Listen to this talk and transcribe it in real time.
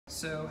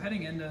So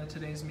heading into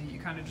today's meet, you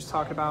kind of just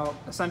talked about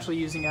essentially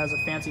using it as a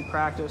fancy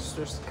practice,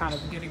 just kind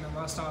of getting the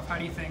rust off. How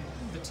do you think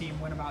the team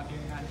went about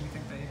doing that? Do you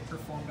think they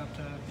performed up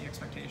to the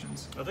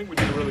expectations? I think we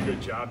did a really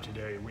good job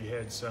today. We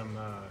had some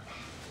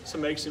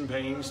aches and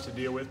pains to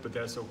deal with, but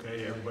that's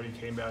okay. Everybody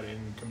came out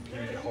and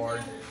competed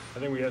hard. I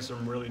think we had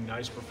some really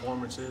nice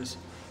performances.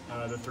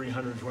 The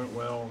 300s went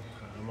well.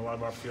 A lot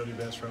of our field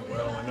events went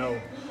well. I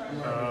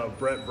know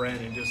Brett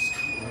Brandon, just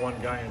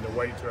one guy in the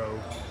weight throw.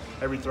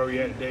 Every throw he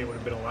had today would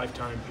have been a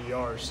lifetime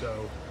PR.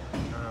 So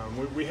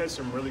we had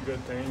some really good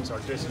things. Our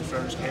distance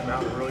runners came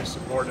out and really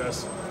supported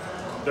us.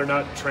 They're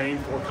not trained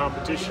for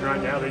competition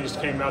right now. They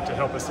just came out to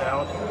help us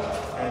out.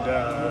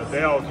 And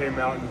they all came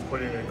out and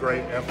put in a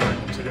great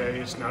effort today.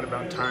 It's not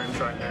about times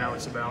right now.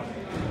 It's about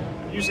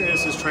using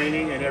this as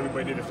training, and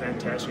everybody did a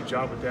fantastic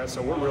job with that.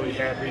 So we're really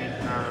happy.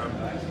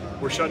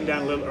 We're shutting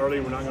down a little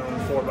early. We're not going to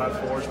run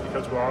 4x4s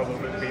because we are a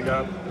little bit beat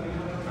up.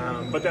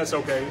 But that's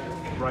okay.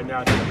 Right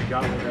now, I think we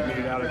got what we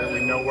needed out of it.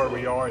 We know where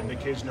we are, and the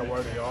kids know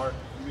where they are.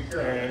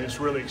 And it's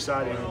really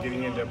exciting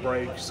getting into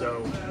break,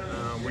 so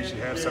we should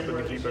have something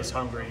to keep us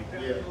hungry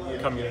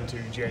coming into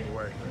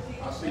January.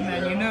 And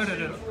then you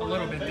noted it a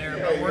little bit there,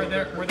 but were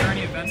there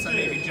any events that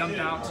maybe jumped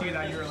out to you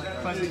that you were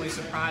pleasantly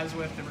surprised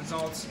with the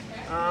results?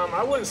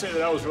 I wouldn't say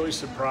that I was really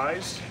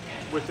surprised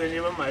with any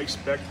of them. I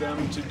expect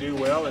them to do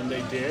well, and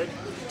they did.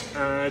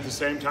 At the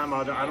same time,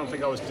 I don't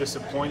think I was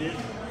disappointed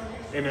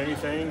in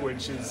anything,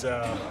 which is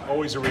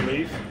always a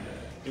relief.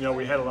 You know,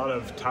 we had a lot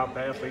of top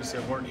athletes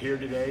that weren't here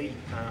today.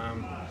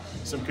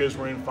 Some kids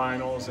were in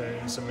finals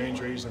and some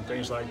injuries and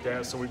things like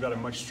that, so we've got a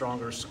much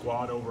stronger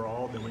squad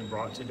overall than we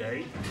brought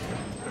today.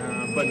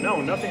 But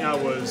no, nothing I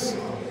was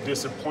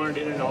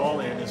disappointed in at all,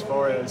 and as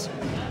far as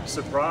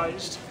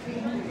surprised,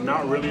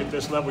 not really at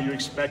this level. You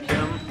expect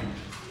them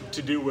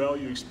to do well,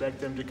 you expect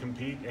them to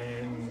compete,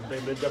 and they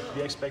lived up to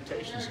the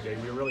expectations today.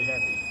 We were really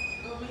happy.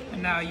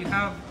 And now you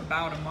have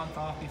about a month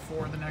off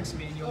before the next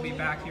meet. You'll be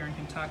back here in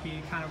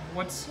Kentucky. Kind of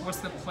what's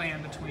the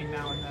plan between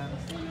now and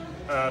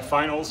then?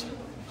 Finals.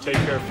 Take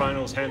care of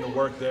finals, handle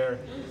work there.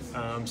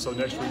 So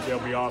next week they'll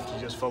be off to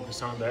just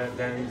focus on that.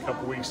 Then a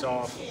couple weeks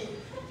off.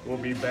 We'll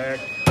be back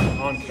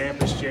on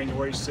campus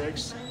January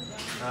 6th.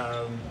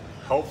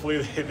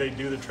 Hopefully they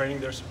do the training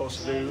they're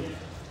supposed to do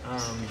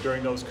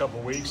during those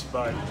couple weeks,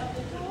 but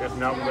if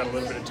not, we've got a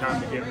little bit of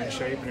time to get them in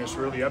shape, and it's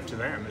really up to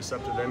them. It's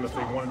up to them if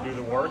they want to do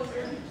the work,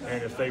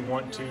 and if they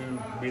want to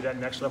be that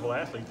next level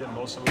athlete that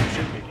most of them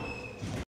should be.